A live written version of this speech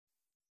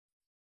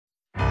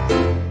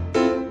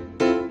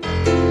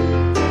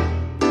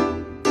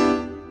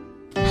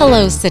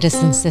Hello,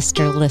 Citizen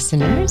Sister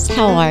listeners.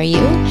 How are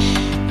you?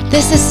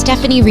 This is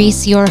Stephanie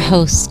Reese, your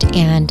host,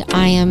 and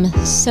I am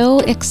so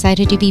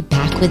excited to be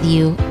back with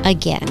you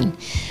again.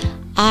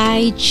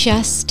 I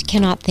just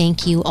cannot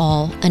thank you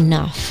all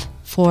enough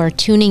for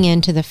tuning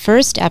in to the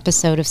first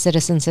episode of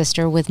Citizen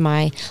Sister with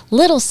my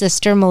little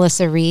sister,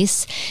 Melissa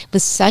Reese. It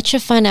was such a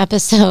fun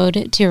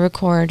episode to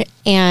record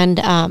and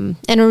a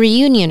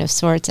reunion of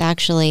sorts,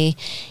 actually,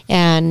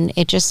 and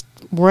it just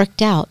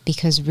worked out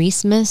because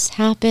Reesemas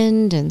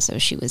happened, and so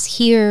she was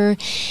here,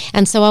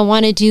 and so I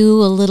want to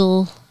do a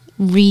little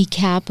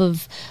recap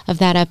of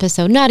that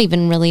episode. Not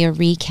even really a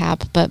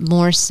recap, but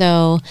more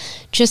so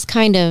just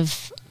kind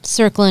of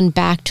circling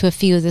back to a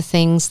few of the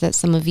things that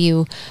some of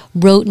you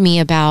wrote me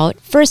about.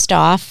 First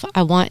off,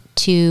 I want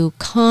to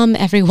calm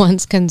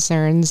everyone's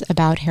concerns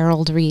about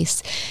Harold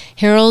Reese.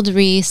 Harold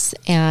Reese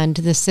and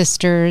the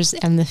sisters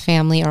and the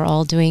family are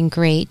all doing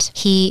great.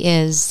 He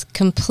is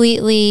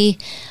completely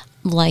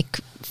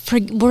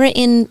we're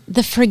in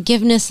the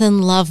forgiveness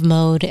and love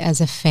mode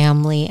as a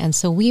family, and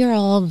so we are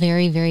all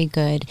very, very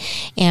good.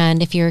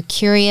 And if you're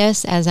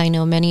curious, as I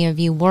know many of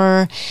you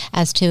were,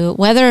 as to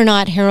whether or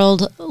not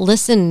Harold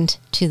listened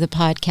to the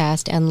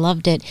podcast and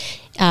loved it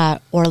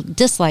or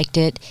disliked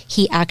it,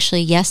 he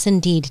actually, yes,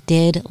 indeed,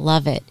 did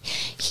love it.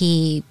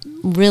 He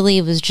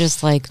really was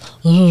just like,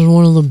 this is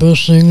one of the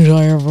best things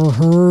I ever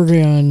heard,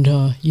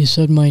 and you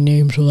said my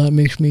name, so that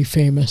makes me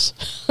famous.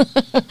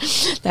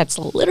 That's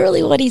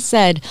literally what he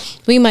said.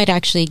 We might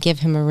actually give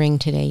him a ring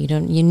today.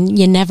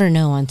 You never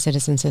know on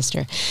Citizen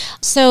Sister.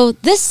 So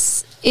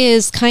this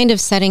is kind of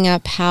setting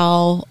up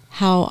how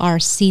our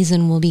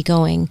season will be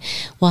going.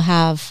 We'll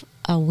have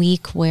a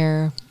week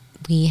where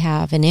we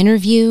have an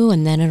interview,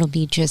 and then it'll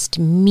be just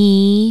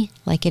me,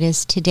 like it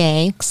is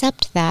today,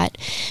 except that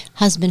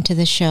husband to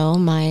the show,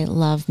 my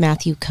love,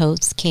 Matthew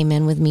Coates, came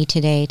in with me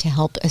today to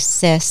help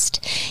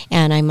assist,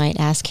 and I might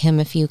ask him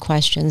a few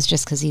questions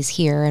just because he's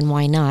here, and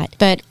why not?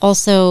 But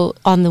also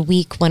on the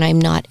week when I'm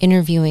not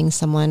interviewing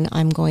someone,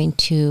 I'm going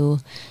to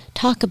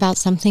talk about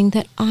something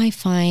that I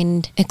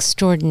find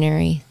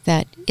extraordinary,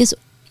 that is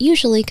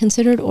usually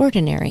considered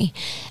ordinary,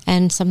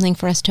 and something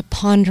for us to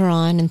ponder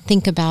on and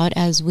think about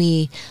as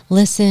we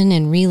listen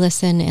and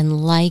re-listen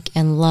and like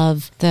and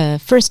love the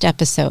first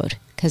episode,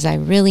 because I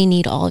really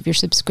need all of your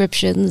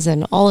subscriptions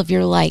and all of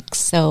your likes.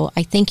 So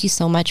I thank you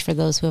so much for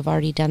those who have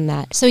already done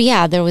that. So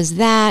yeah, there was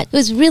that. It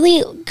was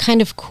really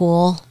kind of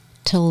cool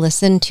to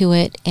listen to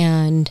it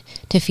and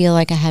to feel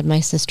like I had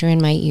my sister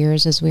in my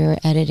ears as we were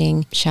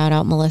editing. Shout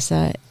out,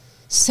 Melissa.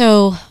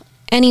 So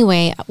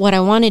anyway, what I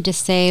wanted to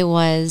say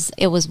was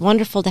it was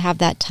wonderful to have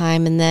that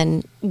time, and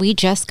then we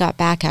just got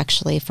back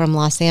actually from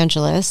Los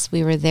Angeles.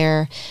 We were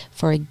there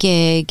for a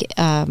gig.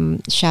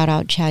 Shout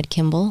out Chad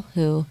Kimball,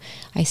 who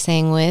I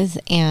sang with,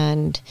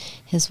 and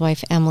his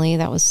wife Emily.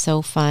 That was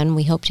so fun.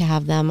 We hope to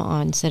have them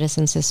on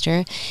Citizen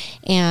Sister,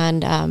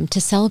 and to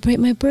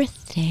celebrate my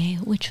birthday,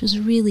 which was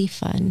really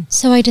fun.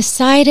 So I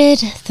decided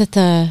that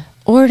the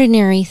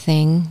ordinary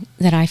thing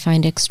that I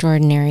find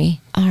extraordinary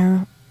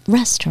are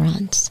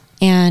restaurants.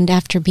 And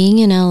after being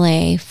in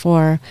LA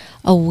for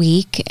a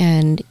week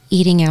and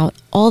eating out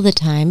all the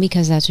time,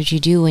 because that's what you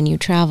do when you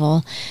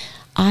travel,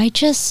 I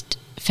just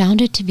found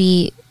it to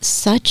be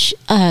such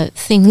a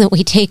thing that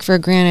we take for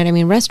granted. I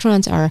mean,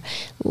 restaurants are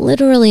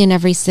literally in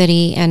every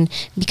city. And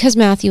because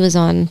Matthew was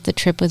on the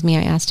trip with me,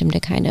 I asked him to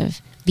kind of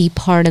be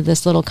part of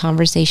this little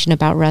conversation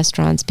about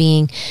restaurants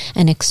being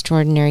an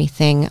extraordinary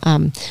thing.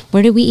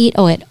 Where did we eat?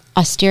 Oh, at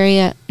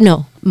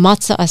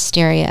Mazza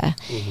Osteria.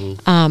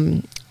 Mm-hmm.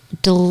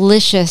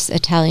 Delicious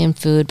Italian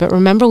food. But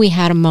remember, we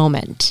had a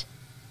moment.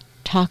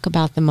 Talk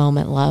about the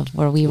moment, love,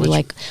 where we were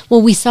like, well,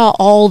 we saw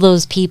all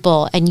those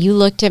people, and you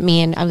looked at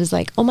me, and I was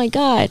like, oh my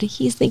God,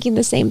 he's thinking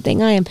the same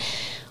thing I am.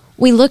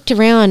 We looked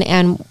around,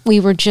 and we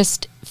were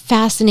just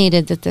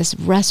fascinated that this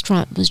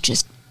restaurant was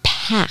just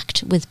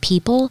packed with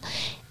people,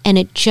 and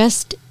it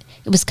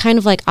was kind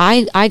of like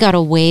I got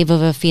a wave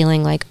of a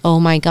feeling like, oh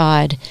my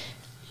God,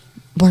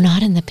 we're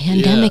not in the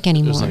pandemic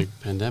anymore. It was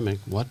like, pandemic?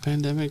 What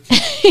pandemic?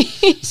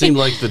 It seemed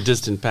like the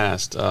distant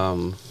past.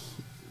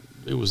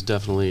 It was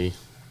definitely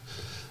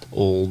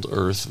old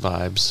Earth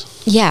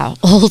vibes. Yeah,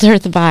 old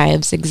Earth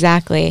vibes,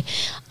 exactly.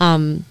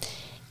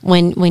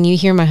 When you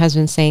hear my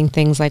husband saying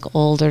things like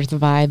old Earth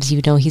vibes, you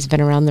know he's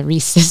been around the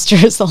Reese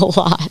sisters a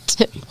lot.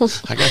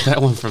 I got that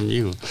one from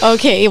you.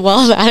 Okay,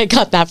 well, I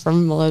got that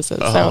from Melissa.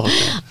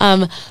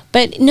 Okay.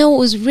 But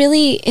no,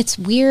 it's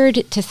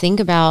weird to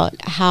think about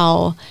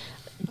how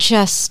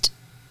just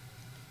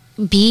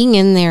being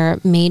in there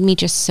made me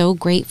just so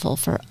grateful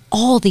for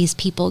all these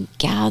people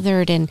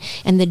gathered and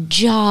the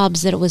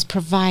jobs that it was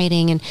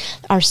providing. And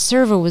our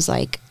server was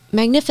like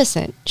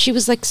magnificent. She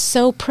was like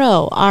so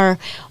pro. Our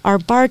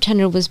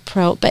bartender was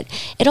pro. But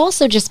it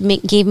also just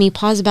gave me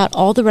pause about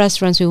all the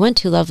restaurants we went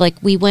to, love.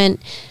 Like we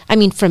went,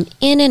 from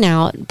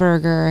In-N-Out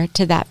Burger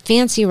to that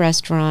fancy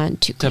restaurant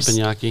to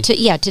Teppanyaki.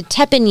 To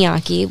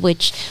Teppanyaki,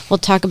 which we'll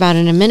talk about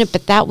in a minute.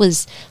 But that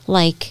was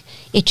like,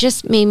 it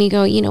just made me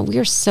go,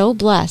 we're so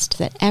blessed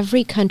that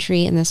every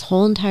country in this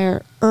whole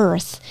entire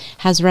earth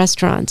has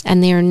restaurants,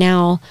 and they are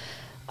now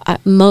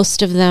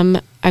most of them,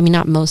 I mean,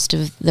 not most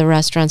of the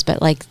restaurants,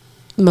 but like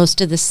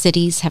most of the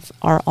cities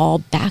are all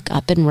back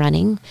up and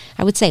running.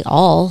 I would say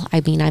all.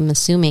 I mean, I'm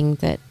assuming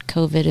that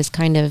COVID has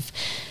kind of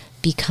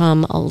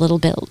become a little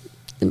bit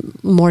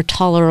more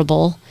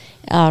tolerable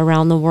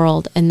around the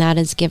world, and that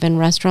has given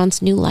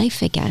restaurants new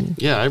life again.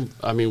 Yeah,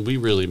 I mean, we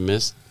really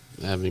missed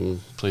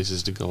having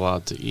places to go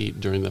out to eat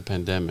during the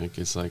pandemic.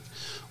 It's like,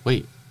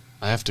 wait,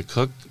 I have to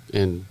cook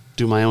and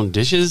do my own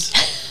dishes?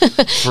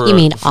 You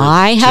mean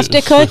I have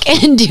to cook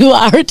and do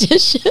our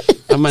dishes?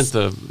 I meant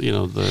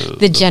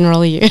the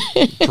general you.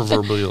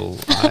 proverbial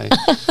I.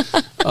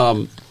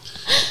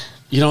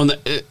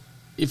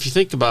 If you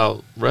think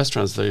about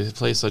restaurants, they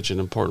play such an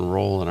important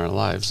role in our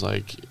lives.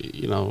 Like,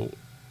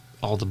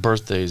 all the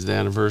birthdays, the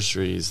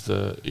anniversaries,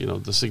 the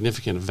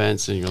significant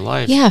events in your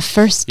life. Yeah,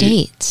 first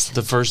dates.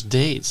 The first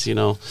dates,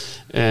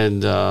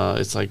 and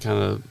it's like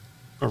kind of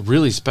a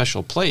really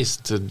special place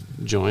to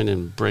join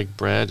and break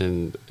bread,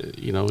 and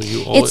it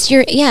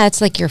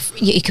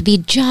could be a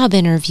job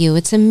interview,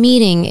 it's a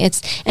meeting,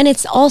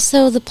 it's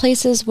also the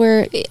places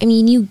where, I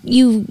mean,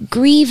 you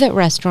grieve at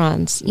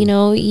restaurants,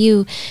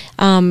 you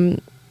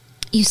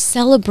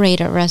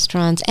celebrate at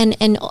restaurants,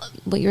 and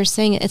what you're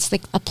saying, it's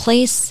like a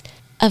place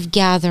of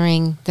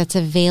gathering that's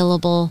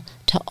available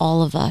to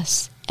all of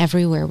us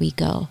everywhere we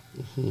go.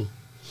 Mm-hmm.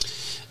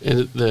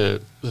 And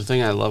the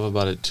thing I love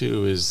about it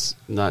too is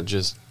not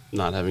just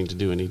not having to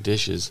do any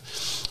dishes,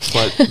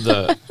 but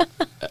the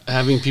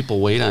having people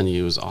wait on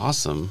you is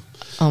awesome.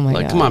 Oh my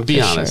God! Come on, be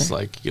honest. Sure.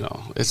 Like,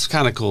 it's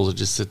kind of cool to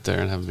just sit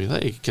there and have them be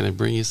like, hey, can I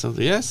bring you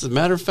something? Yes, as a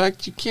matter of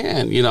fact, you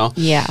can.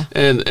 Yeah.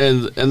 And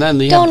then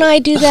don't I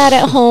do that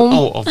at home?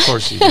 Oh, of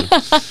course you do.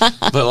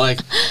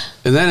 But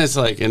and then it's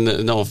like,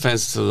 and no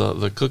offense to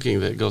the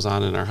cooking that goes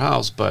on in our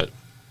house, but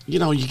you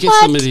get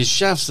some of these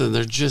chefs and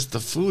the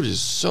food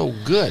is so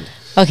good.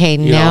 Okay,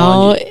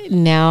 now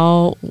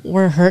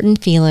we're hurting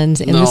feelings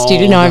in the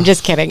studio. No, I'm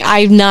just kidding.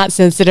 I'm not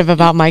sensitive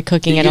about my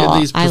cooking at all.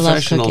 These I love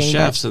professional cooking,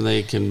 chefs, and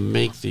they can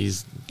make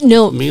these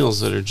meals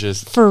that are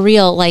just for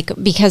real. Like,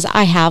 because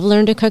I have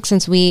learned to cook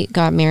since we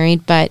got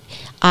married, but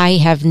I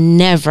have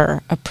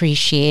never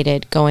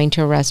appreciated going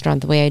to a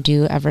restaurant the way I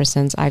do ever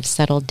since I've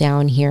settled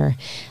down here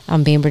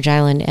on Bainbridge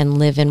Island and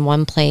live in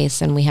one place,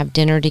 and we have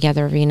dinner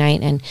together every night.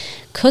 And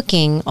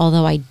cooking,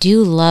 although I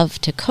do love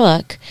to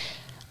cook,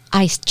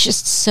 I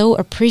just so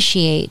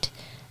appreciate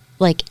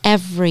like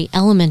every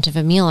element of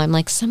a meal. I'm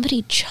like,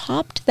 somebody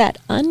chopped that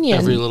onion.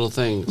 Every little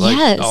thing. Like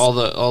yes.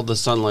 all the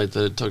sunlight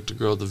that it took to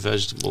grow the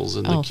vegetables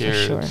and the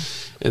carrot. For sure.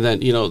 And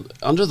then,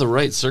 under the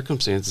right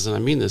circumstances, and I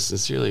mean this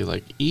sincerely,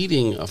 like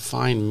eating a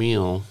fine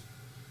meal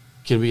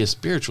can be a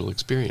spiritual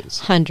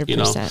experience.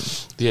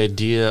 100%. The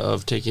idea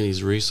of taking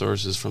these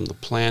resources from the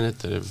planet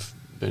that have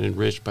been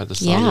enriched by the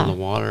sun and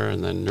the water,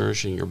 and then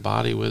nourishing your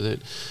body with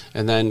it,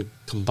 and then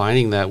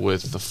combining that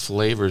with the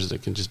flavors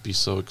that can just be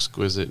so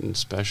exquisite and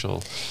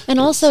special. And it's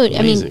also,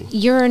 amazing. I mean,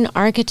 you're an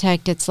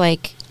architect. It's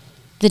like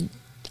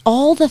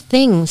all the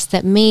things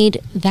that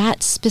made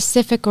that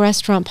specific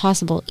restaurant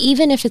possible,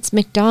 even if it's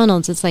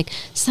McDonald's, it's like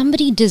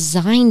somebody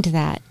designed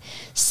that.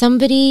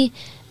 Somebody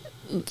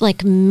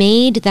like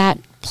made that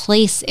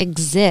place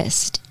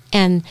exist.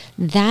 And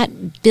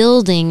that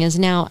building is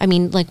now, I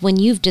mean, like when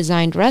you've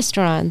designed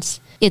restaurants,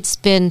 it's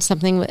been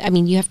something, I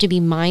mean, you have to be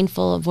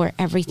mindful of where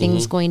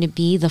everything's going to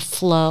be, the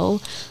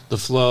flow. The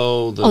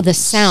flow, the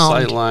sound.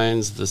 Sight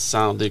lines, the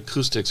sound, the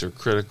acoustics are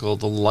critical.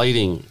 The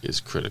lighting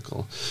is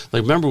critical.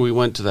 Like, remember we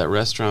went to that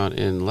restaurant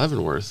in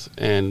Leavenworth,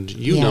 and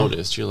you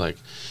noticed, you're like,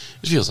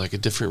 it feels like a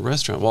different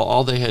restaurant. Well,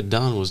 all they had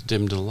done was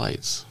dimmed the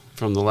lights.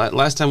 From the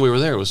last time we were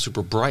there, it was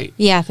super bright.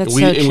 Yeah, that's so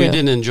true. And we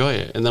didn't enjoy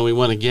it. And then we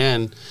went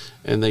again,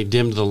 and they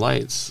dimmed the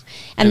lights.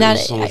 And that it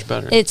was so much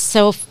better. It's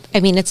so, I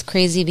mean, it's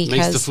crazy because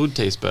makes the food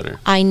taste better.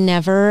 I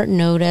never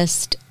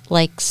noticed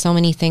like so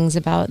many things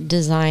about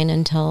design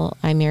until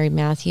I married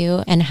Matthew,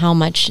 and how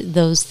much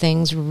those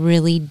things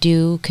really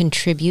do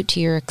contribute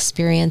to your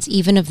experience,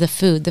 even of the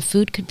food. The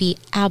food could be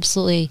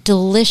absolutely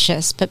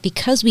delicious, but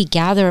because we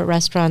gather at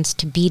restaurants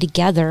to be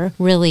together,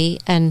 really,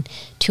 and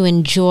to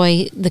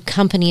enjoy the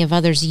company of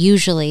others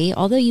usually,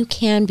 although you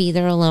can be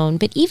there alone,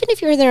 but even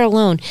if you're there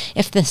alone,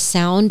 if the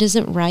sound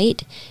isn't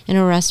right in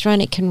a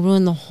restaurant, it can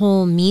ruin the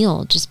whole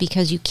meal just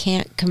because you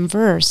can't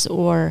converse,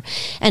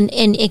 and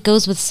it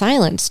goes with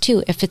silence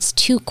too. If it's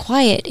too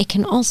quiet, it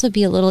can also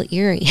be a little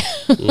eerie.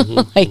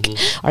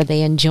 Are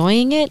they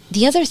enjoying it?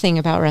 The other thing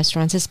about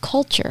restaurants is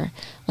culture.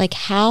 Like,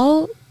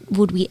 how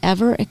would we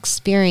ever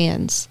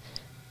experience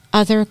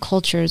other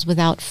cultures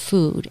without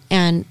food?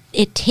 And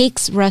it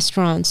takes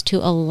restaurants to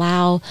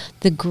allow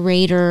the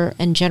greater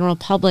and general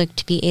public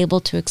to be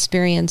able to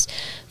experience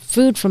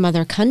food from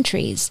other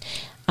countries.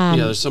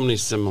 There's so many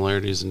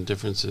similarities and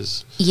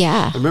differences.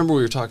 Yeah. I remember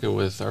we were talking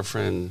with our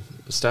friend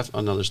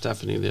another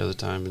Stephanie the other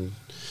time, and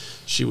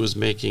she was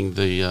making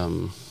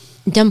the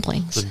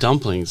dumplings. The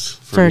dumplings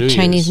for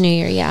Chinese New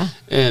Year, yeah.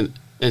 And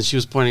she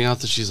was pointing out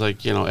that she's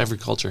like, every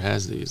culture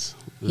has these.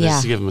 Yeah.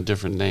 Just to give them a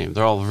different name.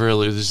 They're all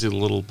really just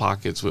little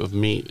pockets of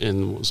meat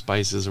and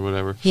spices or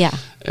whatever. Yeah.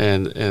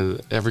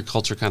 And every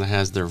culture kind of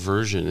has their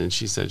version. And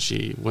she said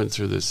she went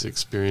through this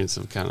experience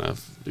of kind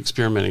of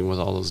experimenting with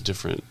all those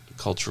different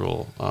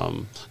cultural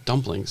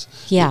dumplings.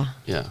 Yeah.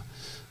 Yeah.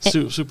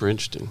 Super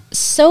interesting.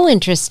 So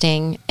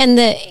interesting. And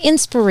the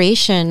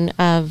inspiration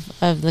of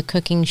the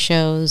cooking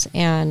shows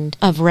and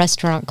of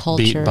restaurant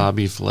culture. Beat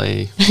Bobby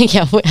Flay.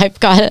 Yeah,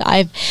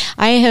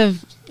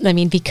 I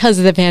mean, because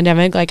of the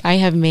pandemic, like I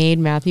have made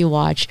Matthew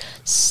watch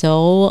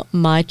so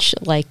much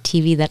like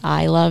TV that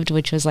I loved,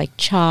 which was like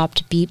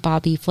Chopped, Beat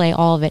Bobby Flay,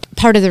 all of it.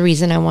 Part of the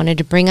reason I wanted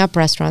to bring up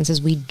restaurants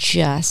is we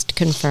just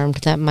confirmed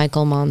that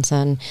Michael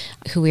Monson,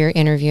 who we are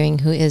interviewing,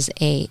 who is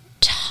a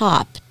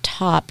top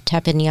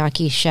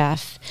teppanyaki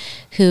chef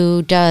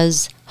who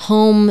does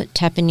home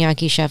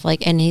teppanyaki chef,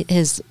 like, and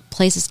his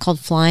place is called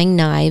Flying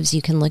Knives.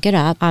 You can look it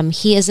up.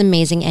 He is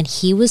amazing, and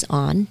he was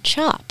on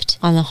Chopped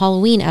on the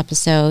Halloween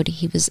episode.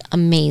 He was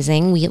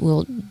amazing. We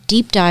will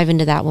deep dive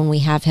into that when we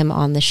have him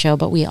on the show,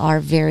 but we are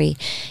very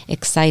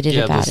excited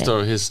about it.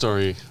 His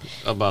story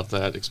about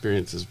that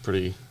experience is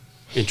pretty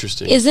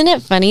interesting. Isn't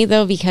it funny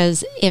though?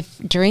 Because if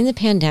during the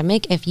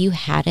pandemic, if you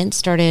hadn't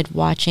started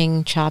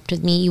watching Chopped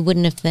with me, you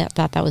wouldn't have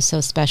thought that was so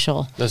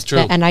special. That's true.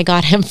 And I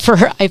got him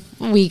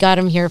we got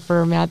him here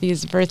for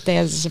Matthew's birthday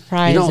as a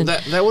surprise. You know,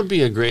 that would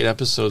be a great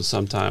episode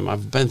sometime.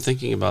 I've been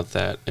thinking about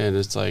that, and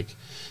it's like,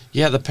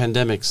 yeah, the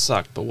pandemic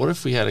sucked, but what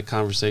if we had a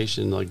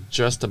conversation like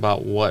just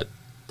about what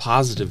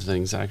positive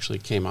things actually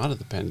came out of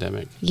the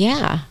pandemic?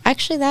 Yeah,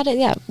 actually,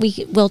 we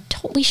should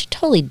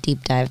totally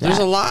deep dive that. There's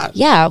a lot.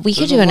 Yeah, we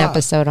could do an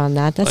episode on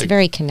that. That's like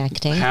very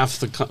connecting.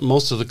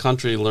 Most of the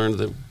country learned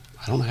that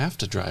I don't have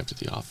to drive to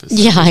the office.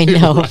 Yeah, I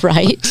know,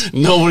 right?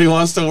 Nobody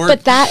wants to work.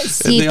 But that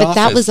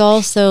was office.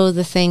 Also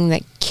the thing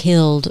that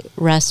killed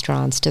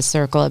restaurants, to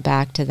circle it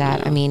back to that.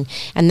 Yeah. I mean,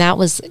 and that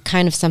was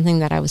kind of something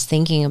that I was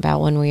thinking about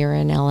when we were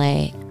in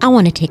LA. I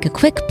want to take a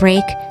quick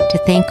break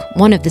to thank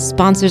one of the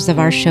sponsors of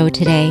our show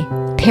today,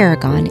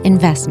 Paragon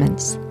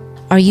Investments.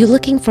 Are you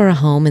looking for a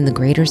home in the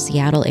greater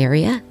Seattle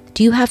area?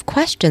 Do you have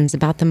questions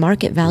about the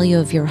market value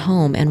of your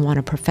home and want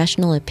a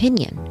professional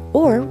opinion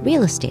or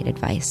real estate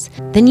advice?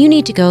 Then you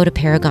need to go to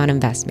Paragon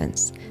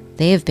Investments.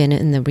 They have been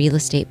in the real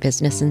estate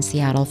business in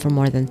Seattle for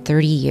more than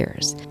 30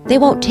 years. They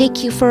won't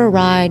take you for a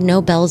ride,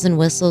 no bells and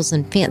whistles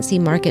and fancy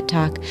market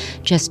talk,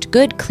 just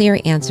good, clear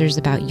answers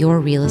about your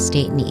real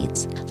estate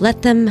needs.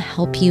 Let them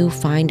help you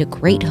find a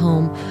great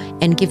home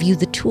and give you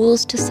the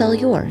tools to sell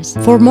yours.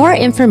 For more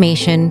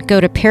information,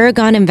 go to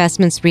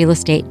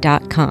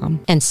ParagonInvestmentsRealEstate.com.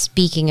 And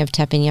speaking of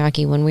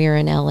teppanyaki, when we were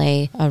in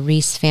LA, a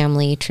Reese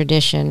family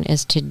tradition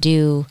is to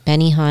do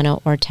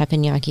Benihana or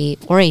teppanyaki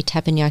or a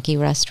teppanyaki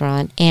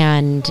restaurant,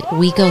 and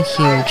we go huge.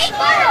 Garlic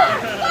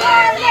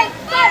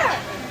butter!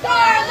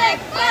 Garlic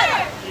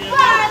butter!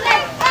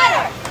 Garlic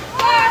butter!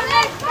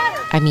 Garlic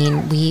butter! I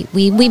mean,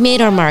 we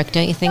made our mark,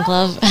 don't you think,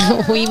 love?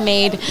 We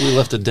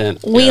left a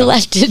dent. We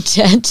left a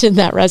dent in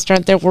that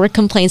restaurant. There were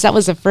complaints. That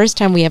was the first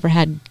time we ever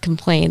had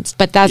complaints,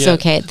 but that's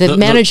okay. The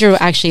manager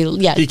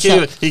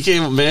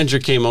manager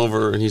came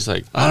over and he's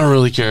like, I don't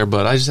really care,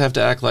 but I just have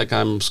to act like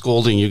I'm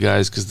scolding you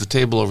guys because the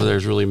table over there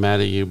is really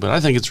mad at you, but I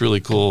think it's really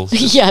cool.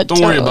 Yeah,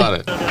 don't worry about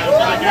it.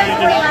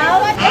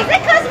 Is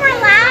it because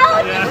we're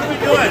loud?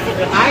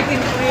 I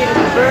can create a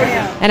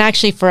version. And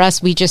actually, for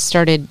us, we just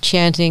started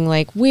chanting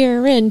like,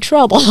 we're in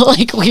trouble.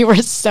 Like, we were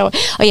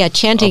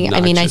chanting. Obnoxious.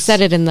 I mean, I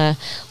said it in the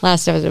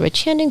last episode, but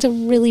chanting's a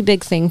really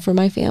big thing for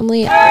my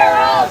family.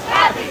 Girls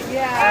happy!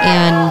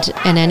 And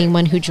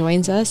anyone who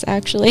joins us,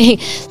 actually.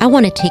 I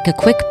want to take a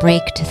quick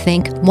break to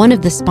thank one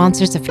of the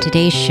sponsors of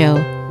today's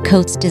show,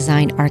 Coates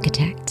Design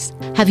Architects.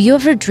 Have you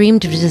ever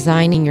dreamed of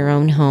designing your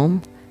own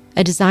home?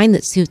 A design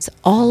that suits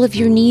all of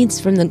your needs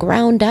from the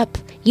ground up?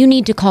 You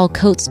need to call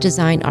Coates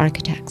Design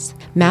Architects.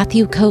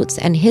 Matthew Coates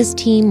and his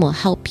team will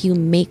help you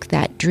make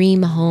that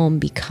dream home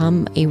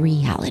become a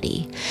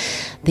reality.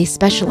 They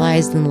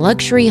specialize in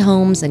luxury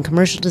homes and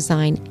commercial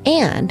design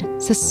and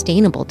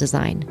sustainable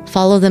design.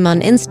 Follow them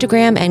on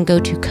Instagram and go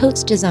to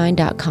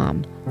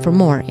coatesdesign.com for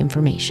more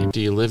information.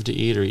 Do you live to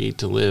eat or eat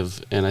to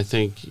live? And I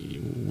think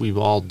we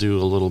all do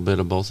a little bit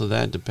of both of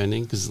that,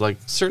 depending. Because, like,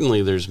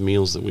 certainly there's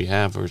meals that we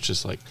have where it's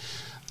just like,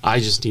 I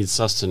just need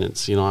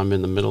sustenance. You know, I'm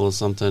in the middle of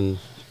something.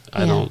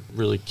 I don't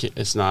really.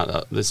 It's not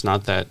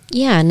that.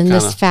 Yeah, and in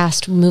this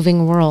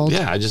fast-moving world.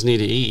 Yeah, I just need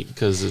to eat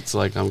because it's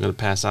like I'm going to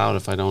pass out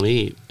if I don't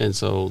eat. And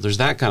so there's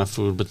that kind of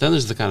food. But then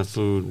there's the kind of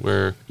food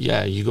where,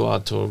 yeah, you go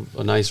out to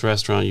a nice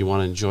restaurant, you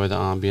want to enjoy the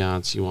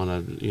ambiance, you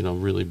want to,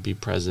 really be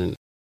present.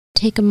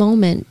 Take a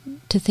moment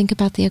to think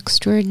about the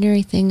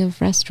extraordinary thing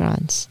of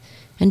restaurants,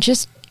 and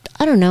just,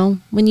 I don't know,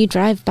 when you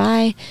drive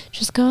by,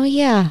 just go,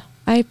 yeah,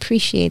 I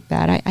appreciate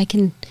that. I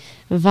can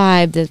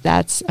vibe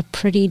that's a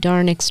pretty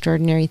darn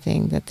extraordinary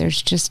thing, that there's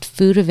just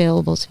food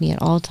available to me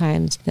at all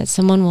times, that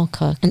someone will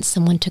cook, and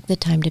someone took the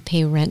time to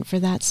pay rent for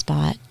that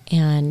spot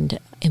and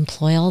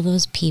employ all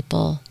those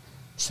people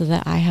so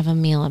that I have a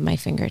meal at my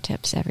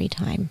fingertips every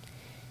time.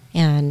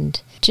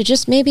 And to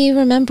just maybe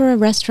remember a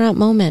restaurant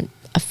moment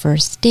a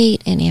first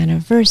date, an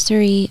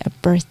anniversary, a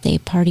birthday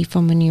party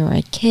from when you were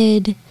a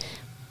kid.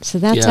 So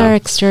that's our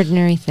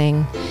extraordinary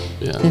thing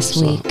this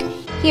week.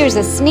 Here's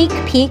a sneak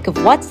peek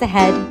of what's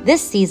ahead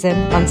this season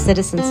on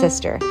Citizen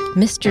Sister.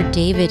 Mr.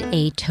 David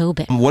A.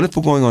 Tobin.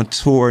 Wonderful going on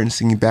tour and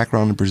singing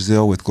background in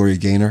Brazil with Gloria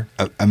Gaynor.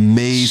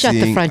 Amazing. Shut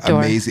the front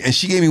door. Amazing. And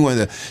she gave me one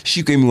of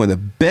the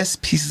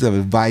best pieces of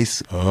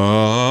advice.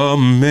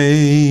 Amazing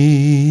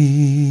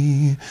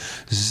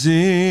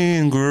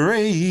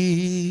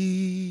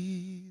grace.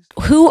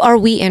 Who are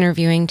we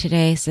interviewing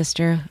today,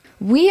 sister?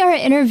 We are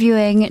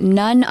interviewing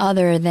none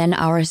other than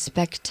our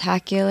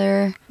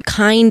spectacular,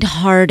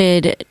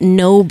 kind-hearted,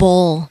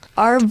 noble,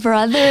 our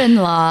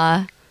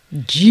brother-in-law,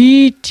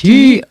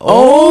 GTO,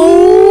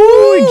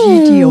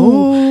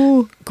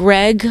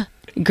 Greg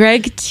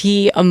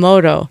T.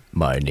 Amoto.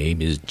 My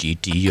name is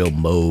GT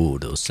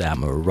Omoto,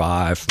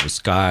 samurai from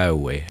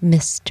Skyway.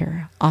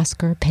 Mr.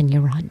 Oscar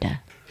Peñaranda.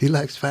 He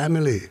likes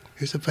family.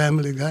 He's a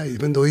family guy.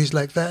 Even though he's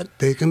like that,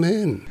 take him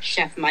in.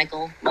 Chef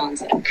Michael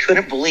Monza.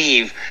 Couldn't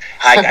believe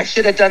I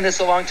should have done this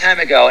a long time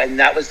ago, and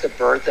that was the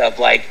birth of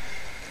like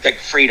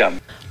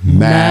freedom.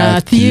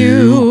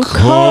 Matthew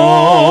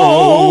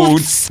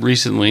Coates.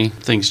 Recently,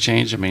 things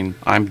change. I mean,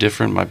 I'm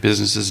different. My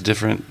business is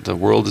different. The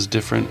world is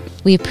different.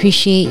 We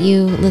appreciate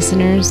you,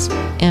 listeners,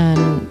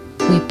 and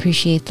we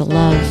appreciate the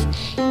love,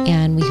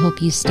 and we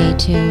hope you stay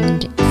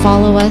tuned.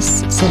 Follow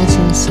us,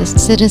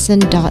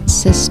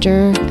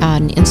 citizen.sister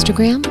on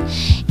Instagram,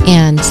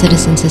 and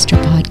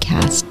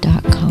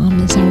citizensisterpodcast.com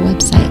is our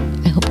website.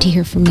 I hope to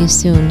hear from you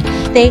soon.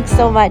 Thanks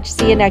so much.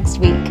 See you next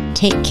week.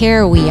 Take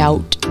care. We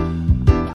out.